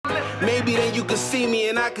Maybe then you can see me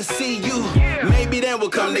and I can see you. Maybe then we'll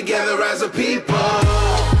come together as a people.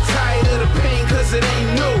 Tired of the pain cause it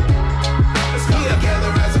ain't new. Let's come together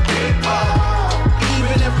as a people.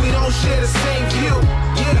 Even if we don't share the same view,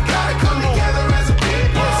 we gotta come together as a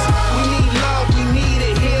people. We need love, we need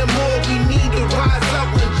to hear more. We need to rise up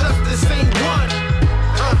when justice ain't won.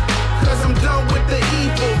 Cause I'm done with the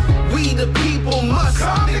evil. We the people must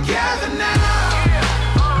come together now.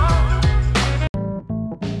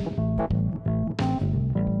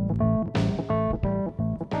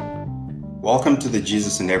 Welcome to the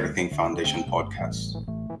Jesus and Everything Foundation podcast.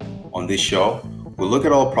 On this show, we look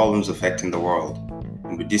at all problems affecting the world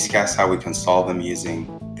and we discuss how we can solve them using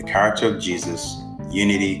the character of Jesus,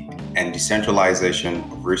 unity, and decentralization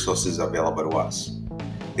of resources available to us.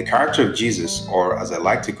 The character of Jesus, or as I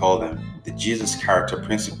like to call them, the Jesus character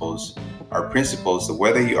principles, are principles that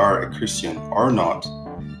whether you are a Christian or not,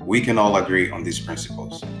 we can all agree on these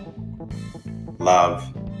principles. Love,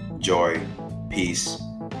 joy, peace,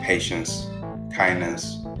 patience,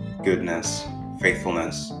 kindness, goodness,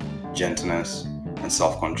 faithfulness, gentleness, and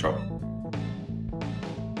self-control.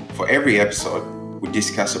 For every episode, we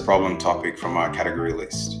discuss a problem topic from our category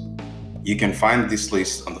list. You can find this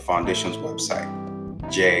list on the Foundation's website,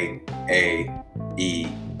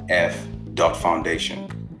 jaef.foundation.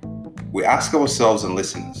 We ask ourselves and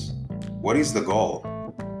listeners, what is the goal?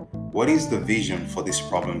 What is the vision for this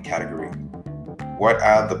problem category? What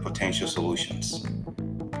are the potential solutions?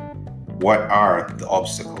 What are the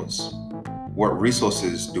obstacles? What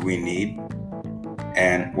resources do we need?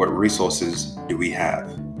 And what resources do we have?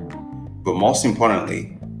 But most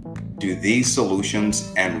importantly, do these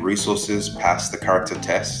solutions and resources pass the character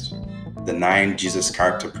test, the 9 Jesus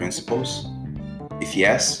character principles? If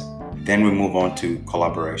yes, then we move on to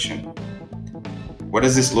collaboration. What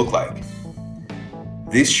does this look like?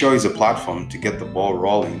 This show is a platform to get the ball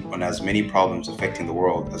rolling on as many problems affecting the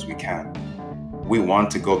world as we can. We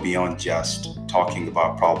want to go beyond just talking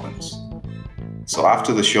about problems. So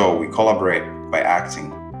after the show, we collaborate by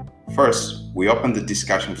acting. First, we open the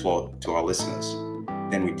discussion floor to our listeners.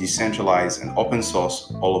 Then we decentralize and open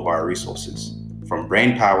source all of our resources, from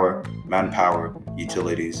brain power, manpower,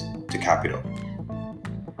 utilities, to capital.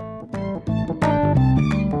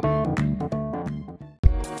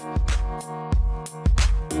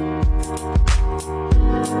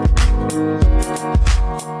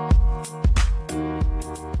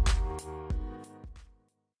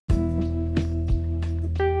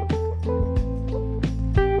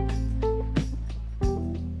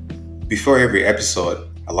 Before every episode,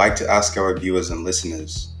 I like to ask our viewers and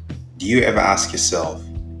listeners, do you ever ask yourself,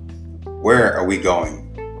 where are we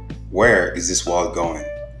going? Where is this world going?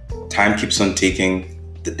 Time keeps on ticking,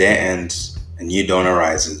 the day ends, a new dawn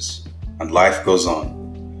arises, and life goes on.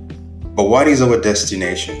 But what is our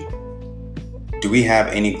destination? Do we have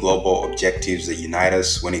any global objectives that unite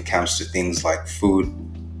us when it comes to things like food,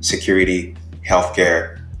 security,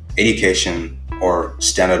 healthcare, education, or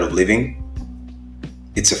standard of living?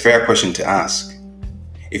 It's a fair question to ask.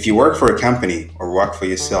 If you work for a company or work for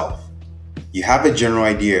yourself, you have a general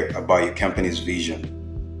idea about your company's vision.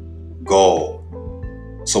 Goal.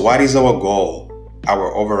 So what is our goal,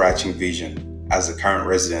 our overarching vision as the current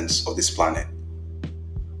residents of this planet?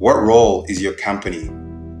 What role is your company,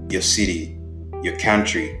 your city, your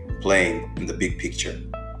country playing in the big picture?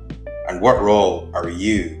 And what role are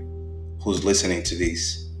you, who's listening to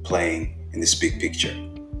this, playing in this big picture?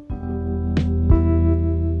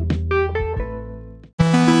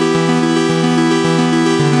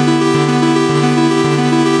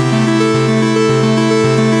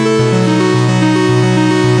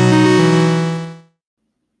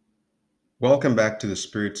 Welcome back to the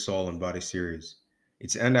Spirit, Soul, and Body series.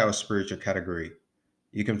 It's and our spiritual category.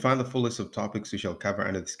 You can find the full list of topics we shall cover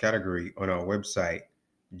under this category on our website,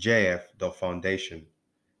 jaef.foundation.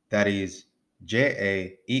 That is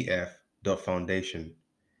jaef.foundation.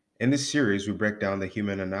 In this series, we break down the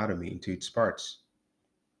human anatomy into its parts: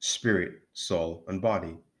 spirit, soul, and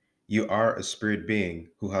body. You are a spirit being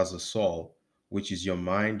who has a soul, which is your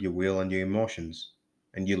mind, your will, and your emotions,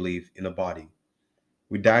 and you live in a body.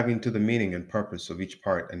 We dive into the meaning and purpose of each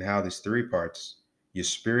part and how these 3 parts, your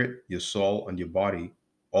spirit, your soul, and your body,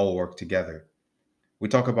 all work together. We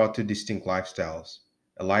talk about 2 distinct lifestyles,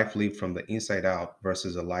 a life lived from the inside out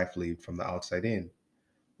versus a life lived from the outside in.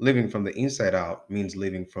 Living from the inside out means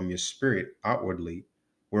living from your spirit outwardly,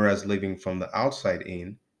 whereas living from the outside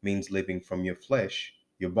in means living from your flesh,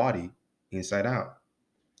 your body, inside out.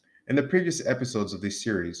 In the previous episodes of this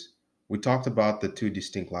series, we talked about the 2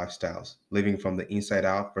 distinct lifestyles, living from the inside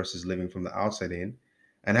out versus living from the outside in,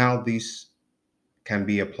 and how these can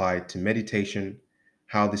be applied to meditation,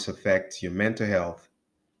 how this affects your mental health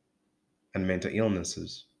and mental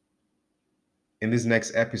illnesses. In these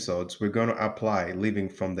next episodes, we're going to apply living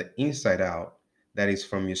from the inside out, that is,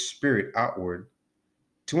 from your spirit outward,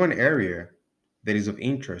 to an area that is of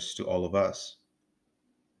interest to all of us: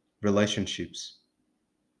 relationships.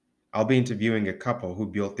 I'll be interviewing a couple who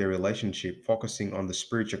built their relationship focusing on the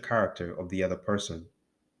spiritual character of the other person.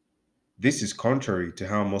 This is contrary to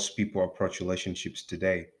how most people approach relationships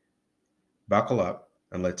today. Buckle up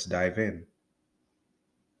and let's dive in.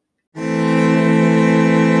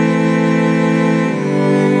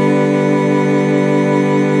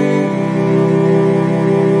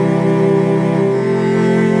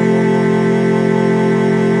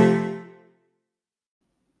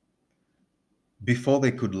 Before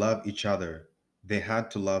they could love each other, they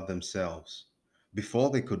had to love themselves. Before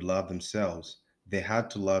they could love themselves, they had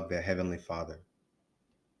to love their Heavenly Father.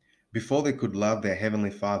 Before they could love their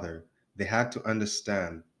Heavenly Father, they had to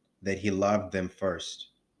understand that He loved them first.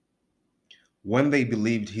 When they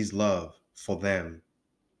believed His love for them,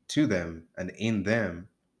 to them, and in them,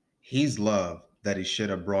 His love that is shed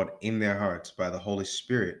abroad in their hearts by the Holy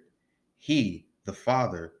Spirit, He, the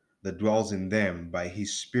Father, that dwells in them by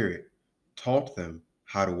His Spirit, taught them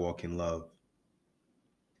how to walk in love.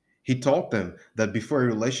 He taught them that before a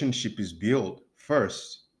relationship is built,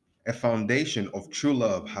 first, a foundation of true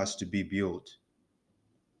love has to be built.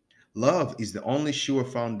 Love is the only sure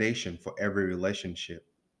foundation for every relationship,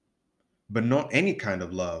 but not any kind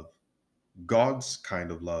of love, God's kind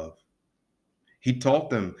of love. He taught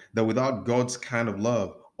them that without God's kind of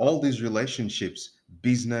love, all these relationships,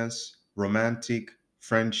 business, romantic,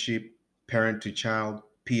 friendship, parent to child,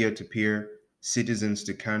 peer to peer, citizens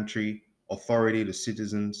to country, authority to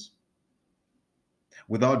citizens,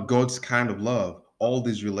 without God's kind of love, all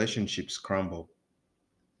these relationships crumble.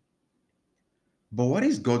 But what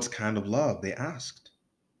is God's kind of love? They asked.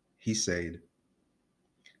 He said,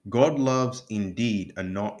 God loves in deed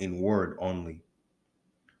and not in word only.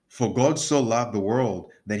 For God so loved the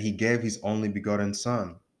world that he gave his only begotten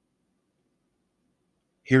Son.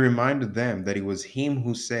 He reminded them that it was him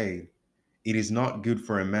who said, "It is not good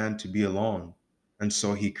for a man to be alone," and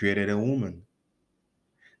so he created a woman.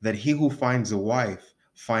 That he who finds a wife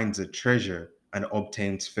finds a treasure and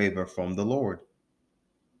obtains favor from the Lord.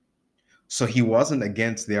 So he wasn't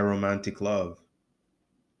against their romantic love.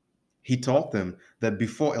 He taught them that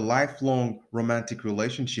before a lifelong romantic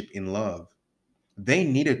relationship in love, they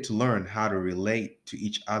needed to learn how to relate to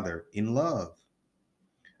each other in love.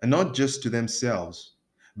 And not just to themselves,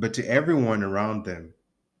 but to everyone around them.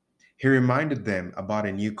 He reminded them about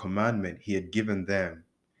a new commandment he had given them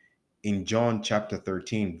in John chapter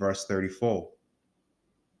 13, verse 34.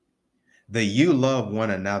 That you love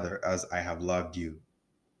one another as I have loved you,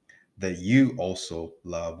 that you also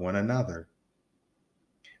love one another.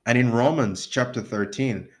 And in Romans chapter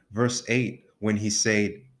 13, verse 8, when he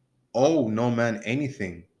said, "Owe no man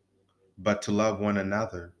anything but to love one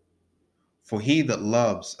another, for he that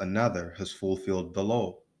loves another has fulfilled the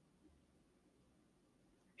law."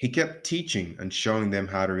 He kept teaching and showing them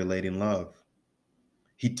how to relate in love.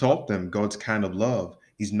 He taught them God's kind of love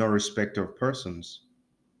is no respecter of persons.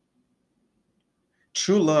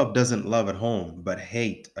 True love doesn't love at home, but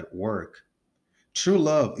hate at work. True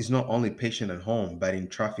love is not only patient at home, but in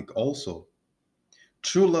traffic also.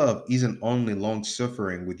 True love isn't only long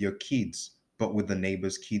suffering with your kids, but with the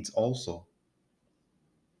neighbor's kids also.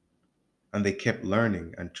 And they kept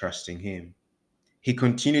learning and trusting him. He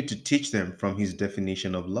continued to teach them from his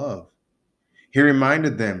definition of love. He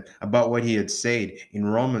reminded them about what he had said in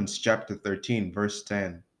Romans chapter 13, verse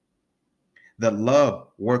 10, that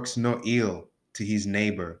love works no ill to his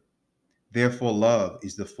neighbor. Therefore, love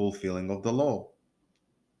is the fulfilling of the law.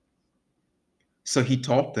 So he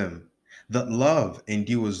taught them that love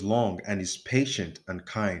endures long and is patient and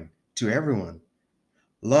kind to everyone.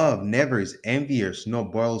 Love never is envious nor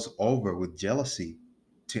boils over with jealousy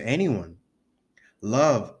to anyone.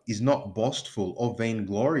 Love is not boastful or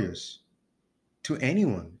vainglorious to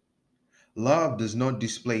anyone. Love does not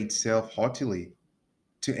display itself haughtily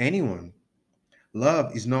to anyone.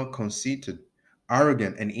 Love is not conceited,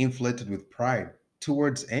 arrogant, and inflated with pride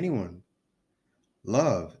towards anyone.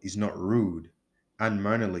 Love is not rude,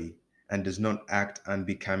 unmannerly, and does not act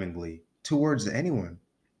unbecomingly towards anyone.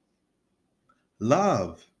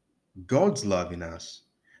 Love, God's love in us,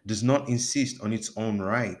 does not insist on its own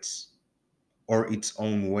rights or its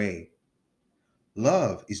own way.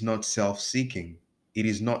 Love is not self-seeking. It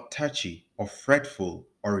is not touchy or fretful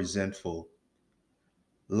or resentful.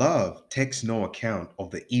 Love takes no account of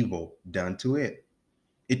the evil done to it.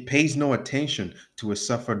 It pays no attention to a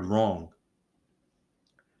suffered wrong.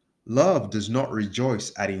 Love does not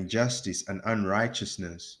rejoice at injustice and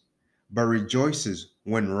unrighteousness, but rejoices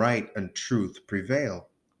when right and truth prevail.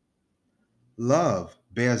 Love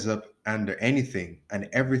bears up under anything and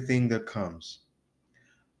everything that comes.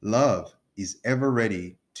 Love is ever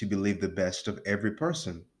ready to believe the best of every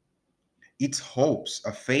person. Its hopes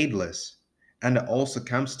are fadeless under all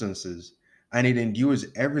circumstances, and it endures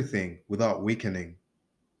everything without weakening.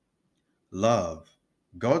 Love,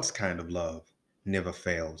 God's kind of love, never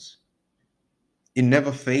fails. It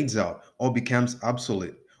never fades out or becomes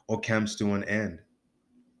obsolete or comes to an end.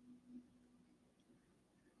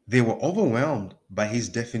 They were overwhelmed by his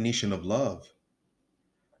definition of love.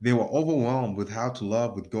 They were overwhelmed with how to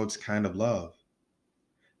love with God's kind of love.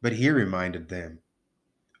 But he reminded them,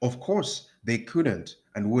 of course, they couldn't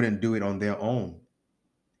and wouldn't do it on their own.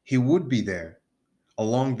 He would be there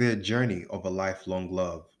along their journey of a lifelong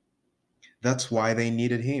love. That's why they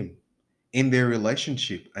needed him in their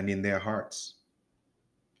relationship and in their hearts,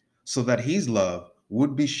 so that his love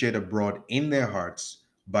would be shed abroad in their hearts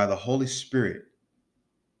by the Holy Spirit.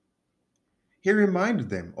 He reminded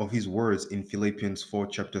them of his words in Philippians 4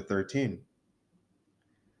 chapter 13,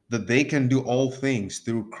 that they can do all things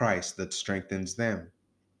through Christ that strengthens them.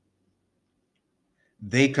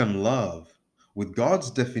 They can love with God's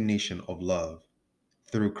definition of love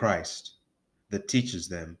through Christ that teaches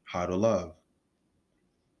them how to love.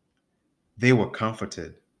 They were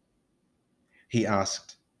comforted. He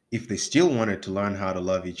asked if they still wanted to learn how to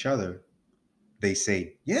love each other. They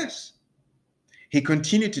said yes. He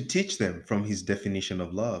continued to teach them from his definition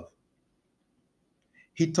of love.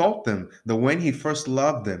 He taught them that when he first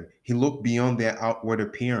loved them, he looked beyond their outward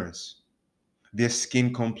appearance, their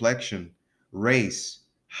skin complexion, race,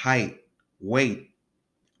 height, weight,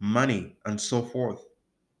 money, and so forth.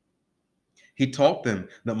 He taught them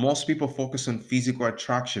that most people focus on physical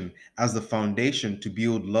attraction as the foundation to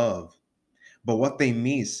build love. But what they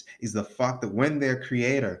miss is the fact that when their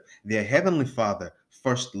Creator, their Heavenly Father,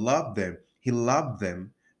 first loved them, he loved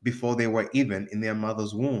them before they were even in their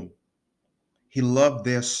mother's womb. He loved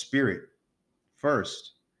their spirit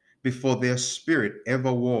first, before their spirit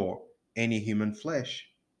ever wore any human flesh.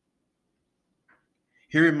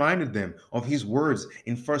 He reminded them of his words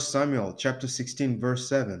in 1 Samuel chapter 16, verse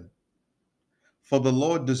 7. For the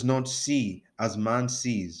Lord does not see as man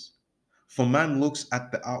sees. For man looks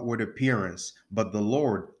at the outward appearance, but the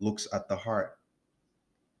Lord looks at the heart.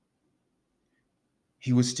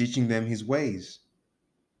 He was teaching them his ways,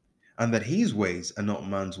 and that his ways are not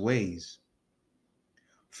man's ways.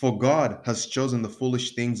 For God has chosen the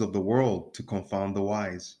foolish things of the world to confound the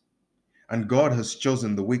wise, and God has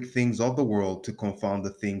chosen the weak things of the world to confound the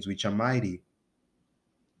things which are mighty.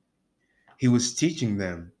 He was teaching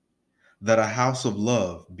them that a house of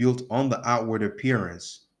love built on the outward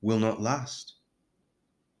appearance will not last.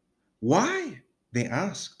 Why? They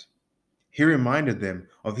asked. He reminded them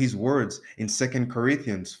of his words in 2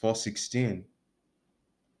 Corinthians 4:16.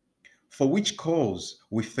 For which cause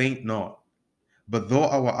we faint not, but though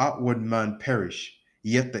our outward man perish,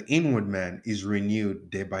 yet the inward man is renewed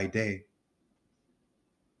day by day.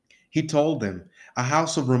 He told them a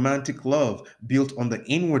house of romantic love built on the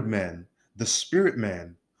inward man, the spirit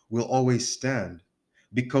man, will always stand,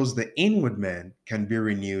 because the inward man can be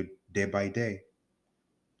renewed day by day.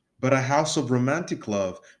 But a house of romantic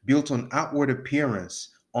love built on outward appearance,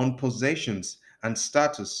 on possessions and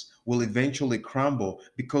status will eventually crumble,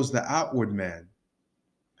 because the outward man,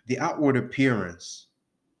 the outward appearance,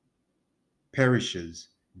 perishes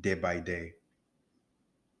day by day.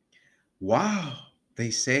 Wow,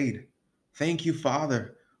 they said. Thank you,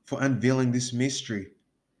 Father, for unveiling this mystery.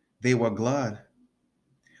 They were glad.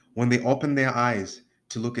 When they opened their eyes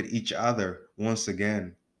to look at each other once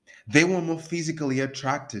again, they were more physically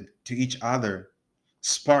attracted to each other.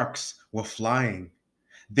 Sparks were flying.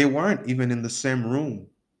 They weren't even in the same room.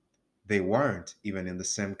 They weren't even in the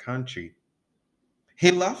same country.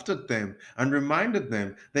 He laughed at them and reminded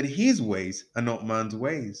them that his ways are not man's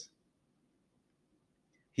ways.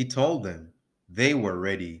 He told them they were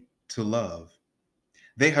ready to love.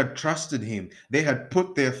 They had trusted him. They had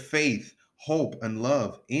put their faith, hope, and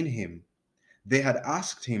love in him. They had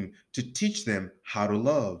asked him to teach them how to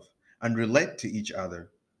love and relate to each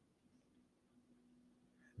other.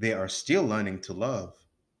 They are still learning to love,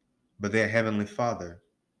 but their Heavenly Father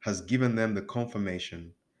has given them the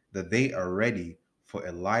confirmation that they are ready for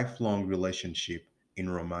a lifelong relationship in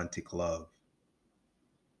romantic love.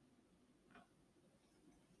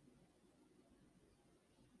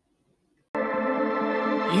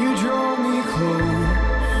 You draw me close,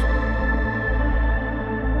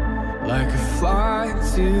 like a fly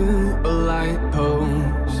to a light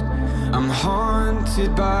post. I'm haunted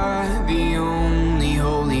haunted by the only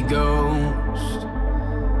Holy Ghost.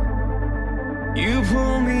 You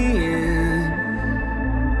pull me in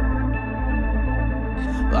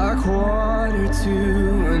like water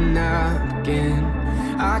to a napkin.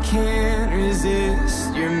 I can't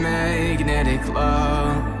resist your magnetic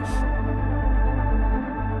love.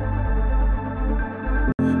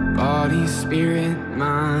 Body, spirit,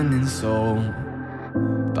 mind, and soul.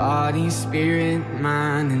 Body, spirit,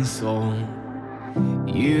 mind, and soul.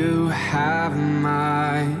 You have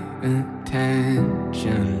my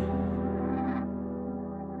attention.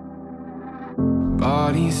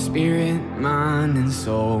 Body, spirit, mind, and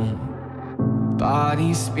soul.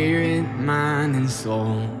 Body, spirit, mind, and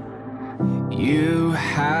soul. You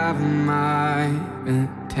have my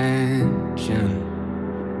attention.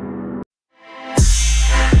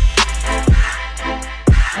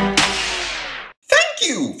 Thank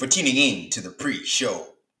you for tuning in to the pre-show.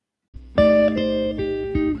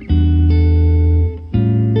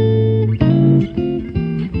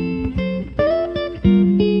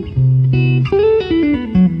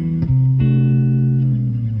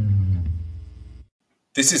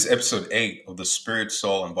 This is episode 8 of the Spirit,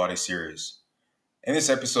 Soul, and Body series. In this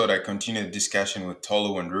episode, I continue the discussion with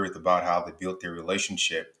Tolu and Ruth about how they built their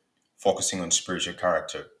relationship, focusing on spiritual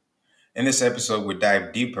character. In this episode, we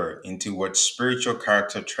dive deeper into what spiritual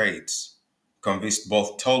character traits convinced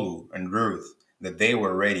both Tolu and Ruth that they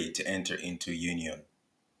were ready to enter into union.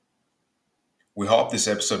 We hope this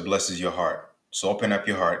episode blesses your heart. So open up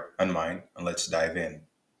your heart and mind and let's dive in.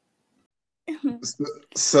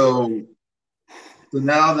 So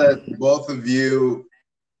now that both of you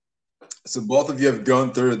have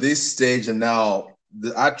gone through this stage and now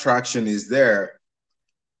the attraction is there,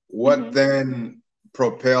 what then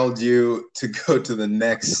propelled you to go to the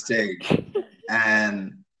next stage?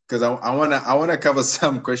 And because I wanna cover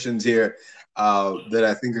some questions here that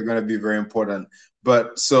I think are going to be very important.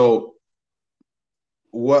 But so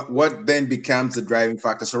what then becomes the driving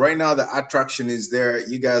factor? So right now the attraction is there.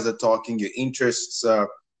 You guys are talking, your interests are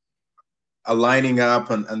lining up,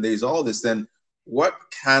 and there's all this. Then what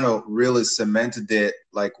kind of really cemented it?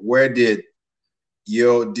 Like, where did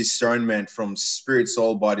your discernment from spirit,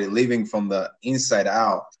 soul, body, living from the inside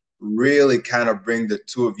out, really kind of bring the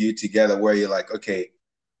two of you together, where you're like, okay,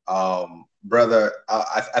 brother,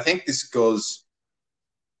 I think this goes,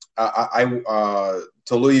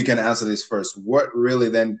 Tolu, you can answer this first. What really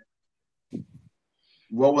then,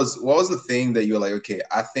 what was the thing that you're like, okay,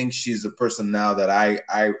 I think she's the person now that I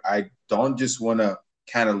don't just want to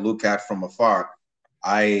kind of look at from afar.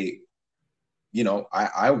 I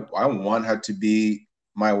want her to be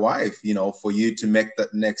my wife, for you to make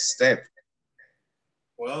that next step.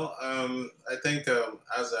 Well, I think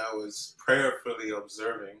as I was prayerfully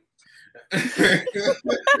observing.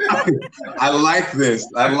 I like this.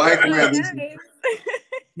 I like where this.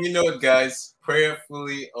 You know it, guys.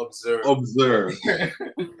 Prayerfully observe. Observe.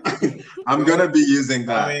 I'm gonna be using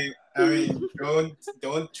that. I mean,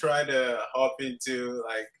 don't try to hop into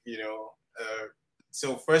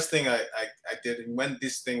So first thing I did, when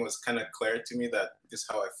this thing was kind of clear to me that this is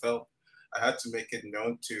how I felt, I had to make it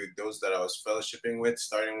known to those that I was fellowshipping with,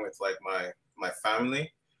 starting with like my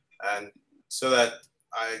family, and so that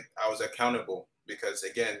I was accountable, because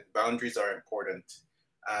again, boundaries are important,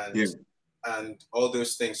 and all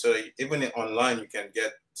those things. So even online, you can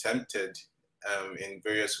get tempted in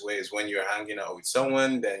various ways. When you're hanging out with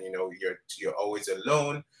someone, then you're always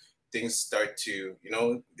alone. Things start to,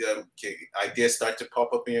 ideas start to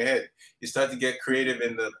pop up in your head. You start to get creative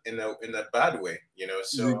in a bad way,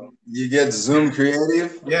 So you get Zoom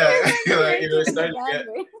creative. Yeah, start to get.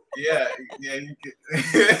 Yeah.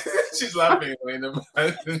 She's laughing.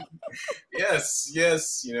 Yes,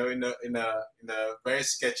 in a very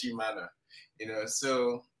sketchy manner,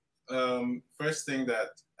 So first thing that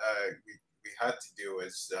we had to do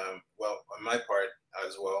is, on my part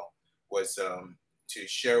as well, was to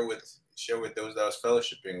share with those that I was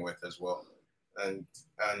fellowshipping with as well, and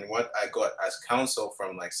what I got as counsel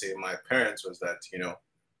from, like, say, my parents was that,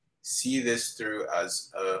 see this through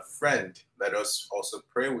as a friend. Let us also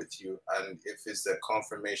pray with you, and if it's the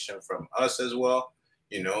confirmation from us as well,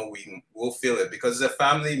 we'll feel it, because it's a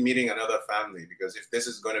family meeting another family. Because if this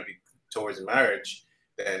is going to be towards marriage,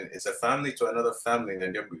 then it's a family to another family, and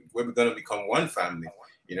then we're going to become one family,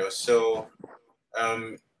 So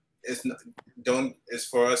it's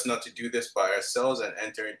for us not to do this by ourselves and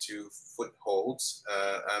enter into footholds,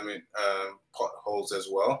 potholes as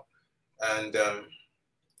well. And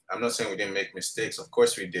I'm not saying we didn't make mistakes. Of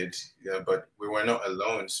course we did, but we were not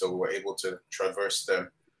alone, so we were able to traverse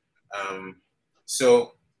them.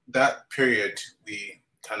 So that period, we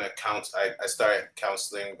kind of I started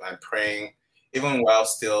counseling and praying, even while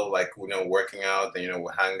still like, working out, and,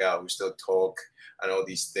 we hang out, we still talk and all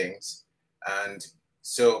these things. And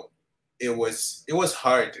so it was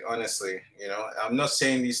hard, honestly. I'm not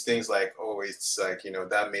saying these things like, oh, it's like,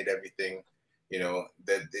 that made everything,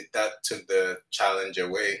 that took the challenge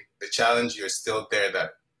away. The challenge is still there,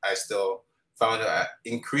 that I still found her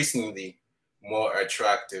increasingly more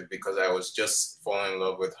attractive, because I was just falling in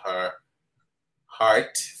love with her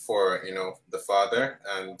heart for, the Father.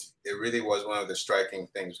 And it really was one of the striking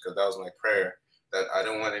things, because that was my prayer, that I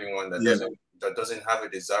don't want anyone that doesn't have a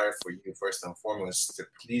desire for you, first and foremost, to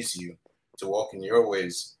please you, to walk in your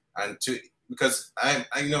ways, and to, because I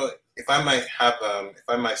know, if I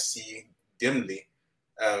might see dimly,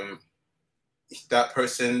 that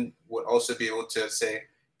person would also be able to say,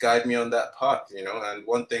 guide me on that path. And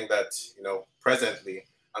one thing that, presently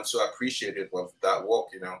I'm so appreciative of that walk,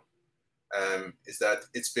 is that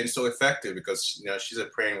it's been so effective, because, she's a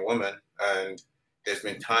praying woman, and there's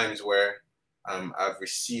been times where I've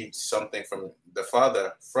received something from the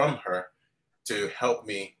Father, from her, to help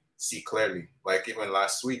me see clearly. Like even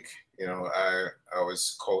last week, I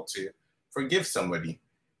was called to forgive somebody,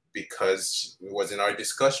 because it was in our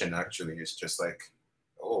discussion. Actually, it's just like,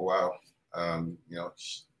 oh wow,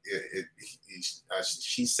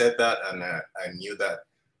 she said that, and I knew that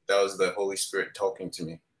was the Holy Spirit talking to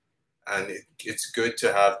me, and it's good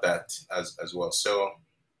to have that as well. So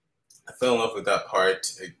I fell in love with that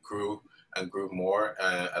part. It grew and grew more,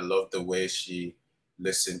 and I loved the way she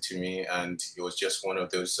listened to me, and it was just one of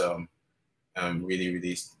those really,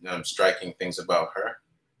 really striking things about her.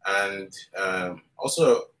 And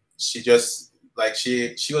also, she just, like,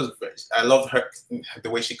 she was, I loved her, the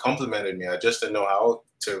way she complimented me. I just don't know how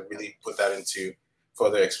to really put that into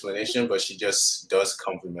further explanation, but she just does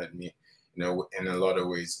compliment me, in a lot of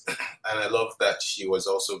ways. And I love that she was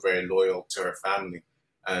also very loyal to her family,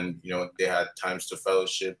 and they had times to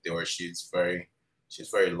fellowship. She's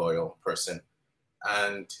very loyal person.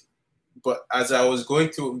 And but as I was going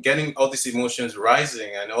through, getting all these emotions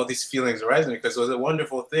rising and all these feelings rising, because it was a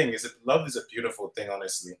wonderful thing. Love is a beautiful thing,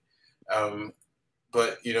 honestly.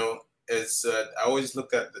 But it's I always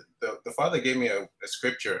look at the Father gave me a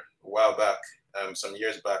scripture a while back, some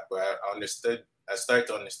years back, but I started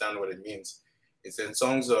to understand what it means. It's in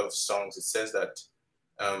Songs of Songs. It says that,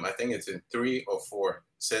 I think it's in 3 or 4. It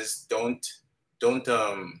says, don't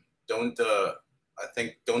I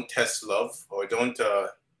think, don't test love, or don't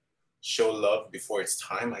show love before it's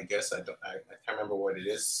time. I guess I can't remember what it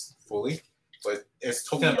is fully, but it's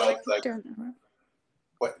talking about, like,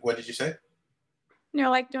 what did you say?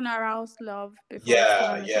 Like, don't arouse love before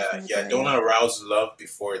Yeah, it's time. yeah. Don't arouse love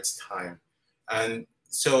before it's time. And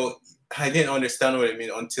so I didn't understand what it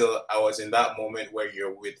meant until I was in that moment where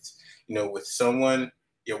you're with, with someone,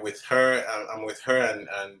 you're with her, I'm with her, and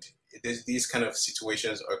these kind of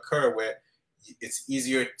situations occur where it's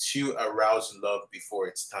easier to arouse love before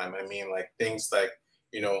it's time. I mean, like things like,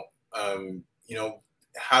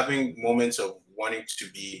 having moments of wanting to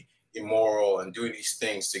be immoral and doing these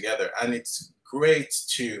things together. And it's great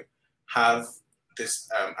to have this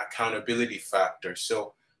accountability factor.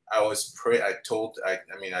 So I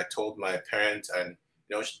told my parents, and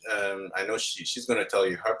I know she's going to tell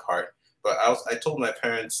you her part, but I told my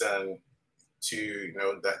parents to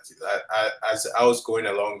that as I was going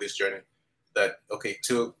along this journey, that okay,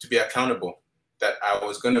 to be accountable, that I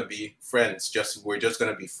was going to be friends. We're just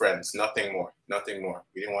going to be friends, nothing more.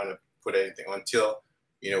 We didn't want to put anything until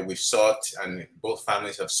we've sought, and both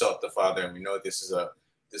families have sought the Father, and we know this is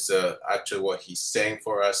actually what He's saying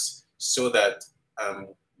for us, so that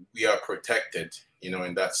we are protected,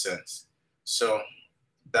 in that sense. So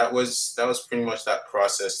that was pretty much that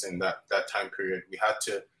process in that time period. We had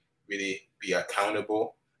to really be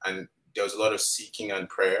accountable, and there was a lot of seeking and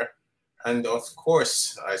prayer. And of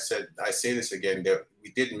course, I say this again, that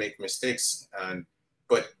we did make mistakes,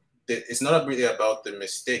 but it's not really about the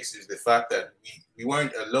mistakes. It's the fact that we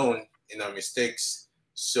weren't alone in our mistakes.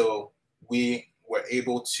 So we were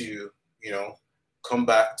able to, come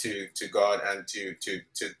back to God and to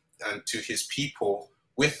His people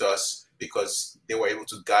with us, because they were able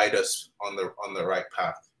to guide us on the right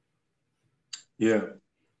path. Yeah.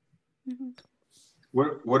 Mm-hmm.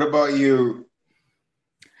 What about you?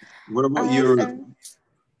 What about your?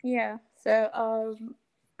 So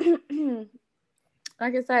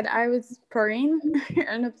like I said, I was praying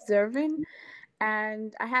and observing,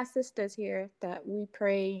 and I have sisters here that we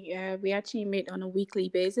pray. We actually meet on a weekly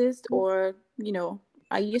basis, or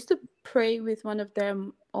I used to pray with one of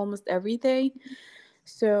them almost every day.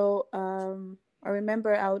 So I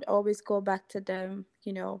remember I would always go back to them,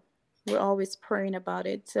 we're always praying about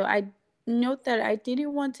it. So I note that I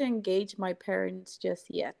didn't want to engage my parents just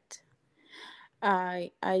yet.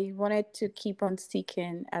 I wanted to keep on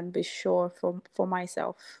seeking and be sure for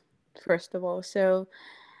myself, first of all. So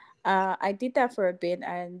I did that for a bit,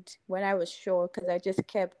 and when I was sure, because I just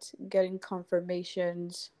kept getting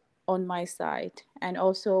confirmations on my side, and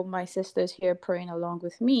also my sisters here praying along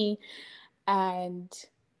with me, and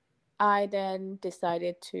I then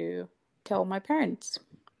decided to tell my parents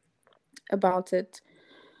about it.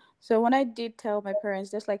 So when I did tell my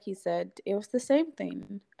parents, just like he said, it was the same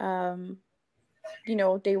thing.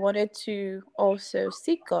 They wanted to also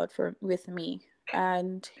seek God for with me,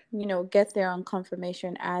 and get their own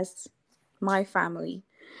confirmation as my family.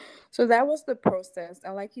 So that was the process.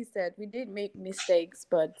 And like you said, we did make mistakes,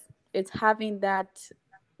 but it's having the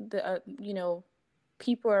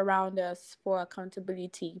people around us for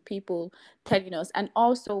accountability, people telling us. And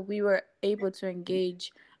also we were able to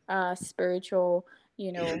engage spiritual,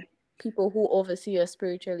 people who oversee us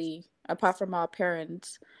spiritually, apart from our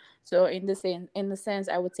parents. So in the sense,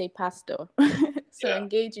 I would say pastor. So Yeah.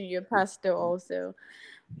 engaging your pastor also,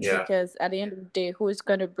 Yeah. because at the end of the day, who is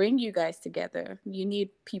going to bring you guys together? You need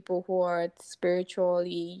people who are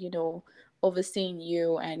spiritually, overseeing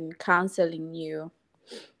you and counseling you,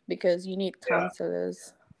 because you need Yeah.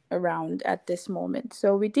 counselors around at this moment.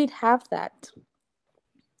 So we did have that,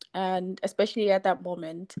 and especially at that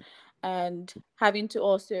moment, and having to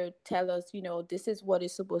also tell us, this is what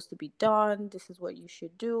is supposed to be done, this is what you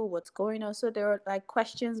should do, what's going on. So there are like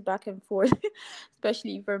questions back and forth,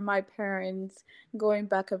 especially for my parents, going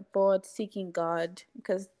back and forth seeking God,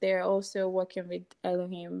 because they're also working with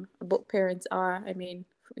Elohim. Both parents are, I mean,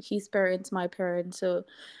 his parents, my parents. So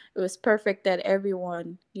it was perfect that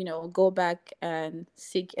everyone, go back and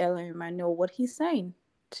seek Elohim and know what he's saying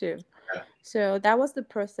too. Yeah. So that was the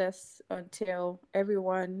process until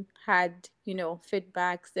everyone had,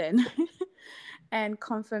 feedbacks and and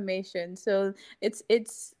confirmation. So it's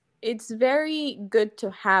very good to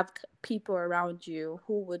have people around you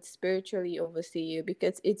who would spiritually oversee you,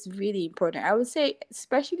 because it's really important. I would say,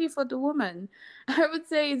 especially for the woman, I would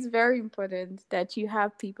say it's very important that you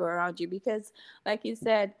have people around you, because like you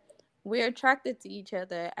said, we're attracted to each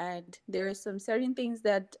other, and there are some certain things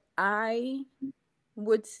that I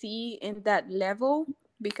would see in that level,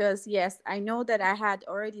 because yes, I know that I had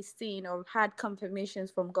already seen or had confirmations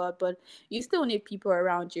from God, but you still need people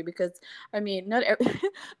around you, because I mean, not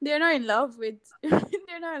they're not in love with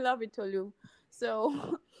they're not in love with Tolu.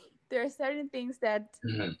 So there are certain things that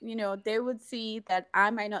Mhm. they would see that I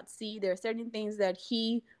might not see. There are certain things that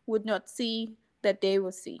he would not see that they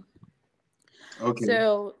will see. Okay.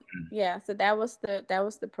 So yeah, so that was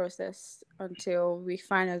the process until we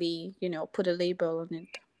finally, put a label on it.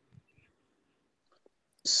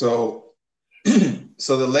 So,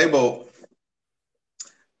 so the label.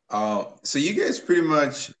 So you guys pretty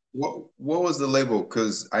much what was the label?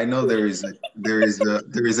 Because I know there is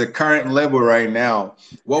a current label right now.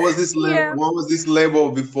 Yeah, What was this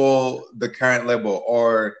label before the current label,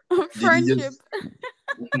 or did you friendship.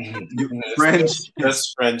 just French?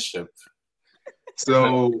 Just friendship.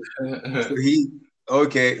 So he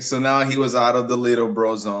okay. So now he was out of the little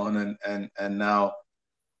bro zone, and now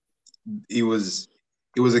it was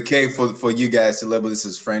it was okay for you guys to label this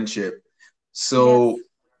as friendship. Yes. So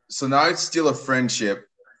so now it's still a friendship.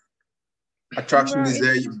 Attraction Well, is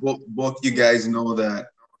there. it's Both you guys know that.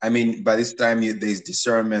 I mean, by this time, there's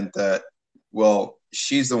discernment that, well,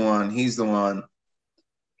 she's the one, he's the one.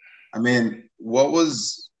 I mean, what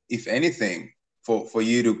was, if anything, for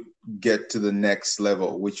you to get to the next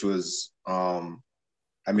level, which was, I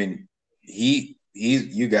mean,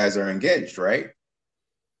 you guys are engaged, right?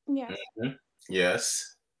 yes. Mhm.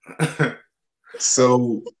 Yes.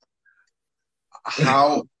 So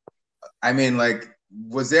how, I mean, like,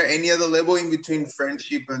 was there any other level in between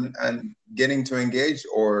friendship and getting to engage,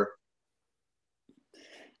 or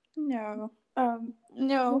No.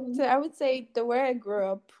 No. So I would say the way I grew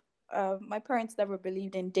up, my parents never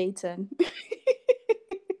believed in dating.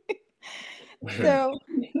 So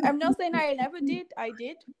I'm not saying I never did. I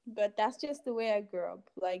did, but that's just the way I grew up.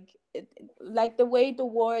 Like the way the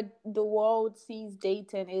world sees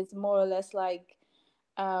dating is more or less like,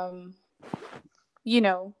 um, you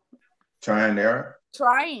know, try and error?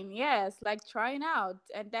 trying. Yes, like trying out,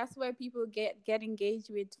 and that's where people get engaged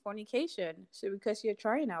with fornication. So because you're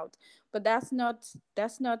trying out, but that's not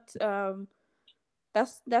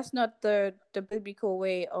the biblical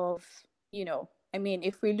way of, I mean,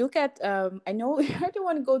 if we look at, I know I don't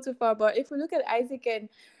want to go too far, but if we look at Isaac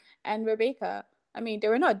and Rebecca, I mean, they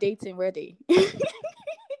were not dating, were they?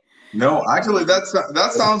 No, actually,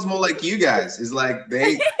 that sounds more like you guys. It's like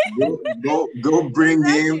they go bring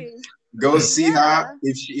him, Exactly. go see her. Yeah.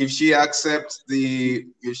 If she accepts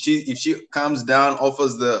if she comes down,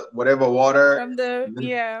 offers the whatever water. From the Then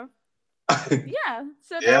yeah. Yeah,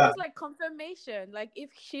 so that Yeah. was like confirmation. Like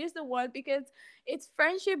if she's the one, because it's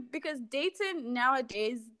friendship. Because dating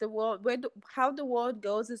nowadays, the world how the world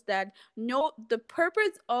goes is that no, the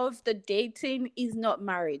purpose of the dating is not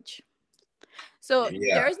marriage. So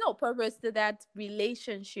yeah, there is no purpose to that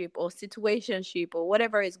relationship or situationship or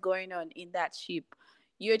whatever is going on in that ship.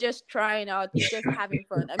 You're just trying out. You're just having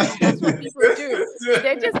fun. I mean, that's what people do.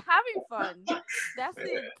 They're just having fun. That's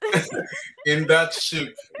it. In that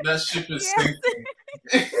ship is Yes.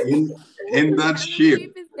 sinking. in that And the ship.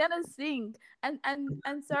 ship is gonna sink.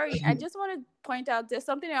 And sorry, I just want to point out there's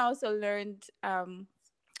something I also learned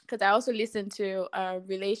because I also listen to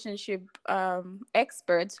relationship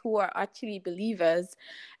experts who are actually believers,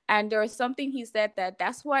 and there was something he said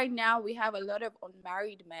that's why now we have a lot of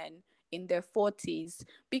unmarried men in their 40s,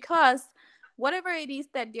 because whatever it is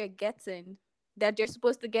that they're getting, that they're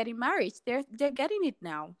supposed to get in marriage, they're getting it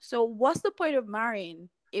now. So what's the point of marrying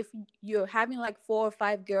if you're having like 4 or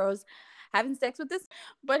 5 girls having sex with this,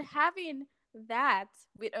 but having that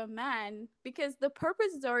with a man, because the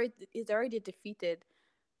purpose is already defeated.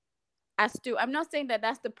 As to, I'm not saying that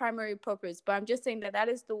that's the primary purpose, but I'm just saying that that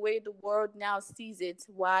is the way the world now sees it.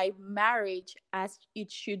 Why marriage, as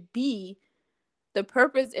it should be, the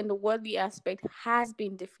purpose in the worldly aspect has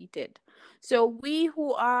been defeated. So we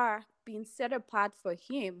who are being set apart for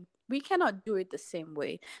him, we cannot do it the same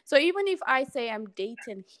way. So even if I say I'm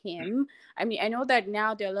dating him, I mean, I know that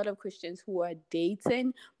now there are a lot of Christians who are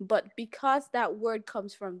dating, but because that word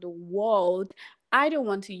comes from the world, I don't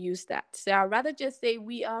want to use that. So I'd rather just say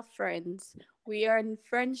we are friends. We are in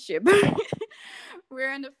friendship.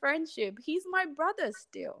 We're in a friendship. He's my brother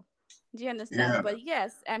still. Do you understand? Yeah, But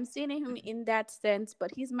yes, I'm seeing him in that sense,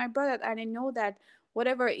 but he's my brother, and I know that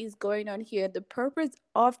whatever is going on here, the purpose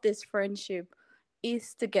of this friendship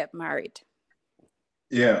is to get married.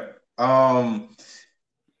 yeah.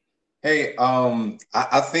 Hey,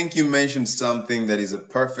 I think you mentioned something that is a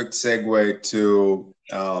perfect segue to.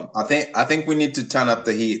 I think we need to turn up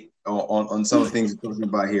the heat on some of the things we're talking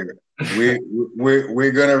about here.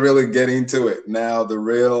 We're gonna really get into it now. The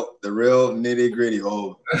real nitty gritty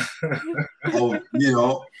of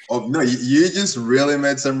no, you just really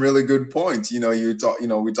made some really good points.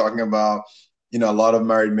 We're talking about a lot of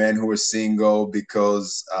married men who are single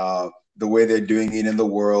because the way they're doing it in the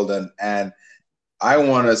world, and I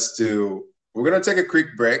want us to, we're going to take a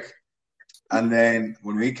quick break. And then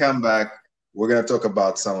when we come back, we're going to talk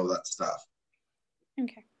about some of that stuff.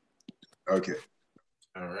 Okay. Okay.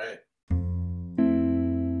 All right.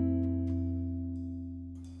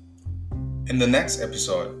 In the next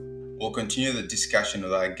episode, we'll continue the discussion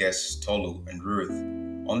with our guests Tolu and Ruth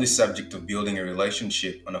on the subject of building a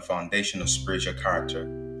relationship on a foundation of spiritual character.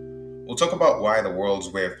 We'll talk about why the world's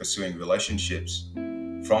way of pursuing relationships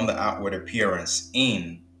from the outward appearance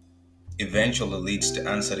in eventually leads to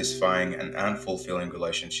unsatisfying and unfulfilling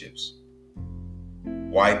relationships.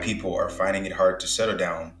 Why people are finding it hard to settle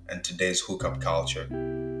down in today's hookup culture.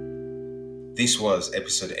 This was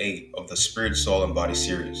episode 8 of the Spirit, Soul, and Body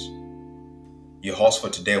series. Your host for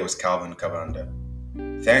today was Calvin Cavanda.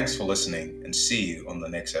 Thanks for listening and see you on the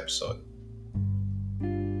next episode.